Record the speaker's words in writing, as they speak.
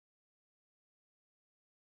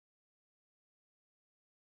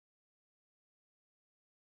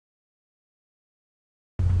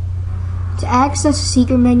access the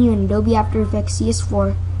secret menu in Adobe After Effects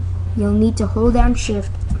CS4, you'll need to hold down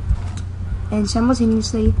Shift and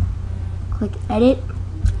simultaneously click Edit,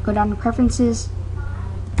 go down to Preferences,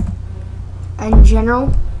 and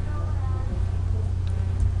General.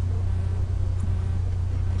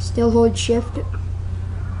 Still hold Shift.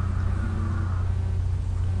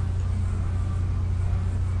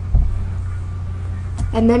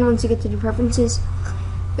 And then once you get to the Preferences,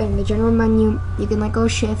 in the General menu, you can let go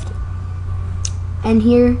of Shift. And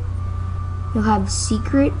here, you'll have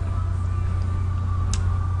Secret.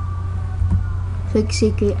 Click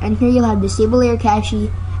Secret. And here you'll have Disable Layer Cache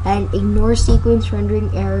and Ignore Sequence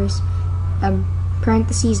Rendering Errors,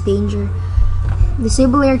 parentheses Danger.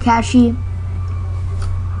 Disable Layer Cache,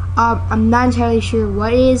 I'm not entirely sure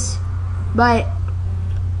what it is, but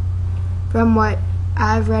from what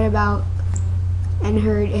I've read about and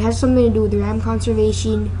heard, it has something to do with RAM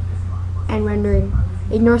conservation and rendering.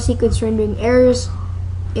 Ignore sequence rendering errors.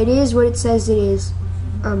 It is what it says it is.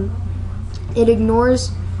 It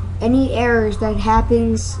ignores any errors that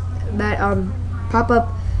happens that pop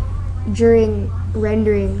up during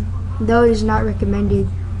rendering, though it is not recommended.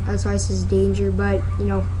 That's why it says danger, but you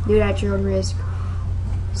know, do it at your own risk.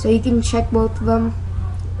 So you can check both of them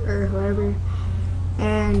or whatever,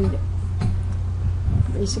 and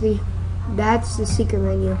basically that's the secret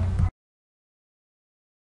menu.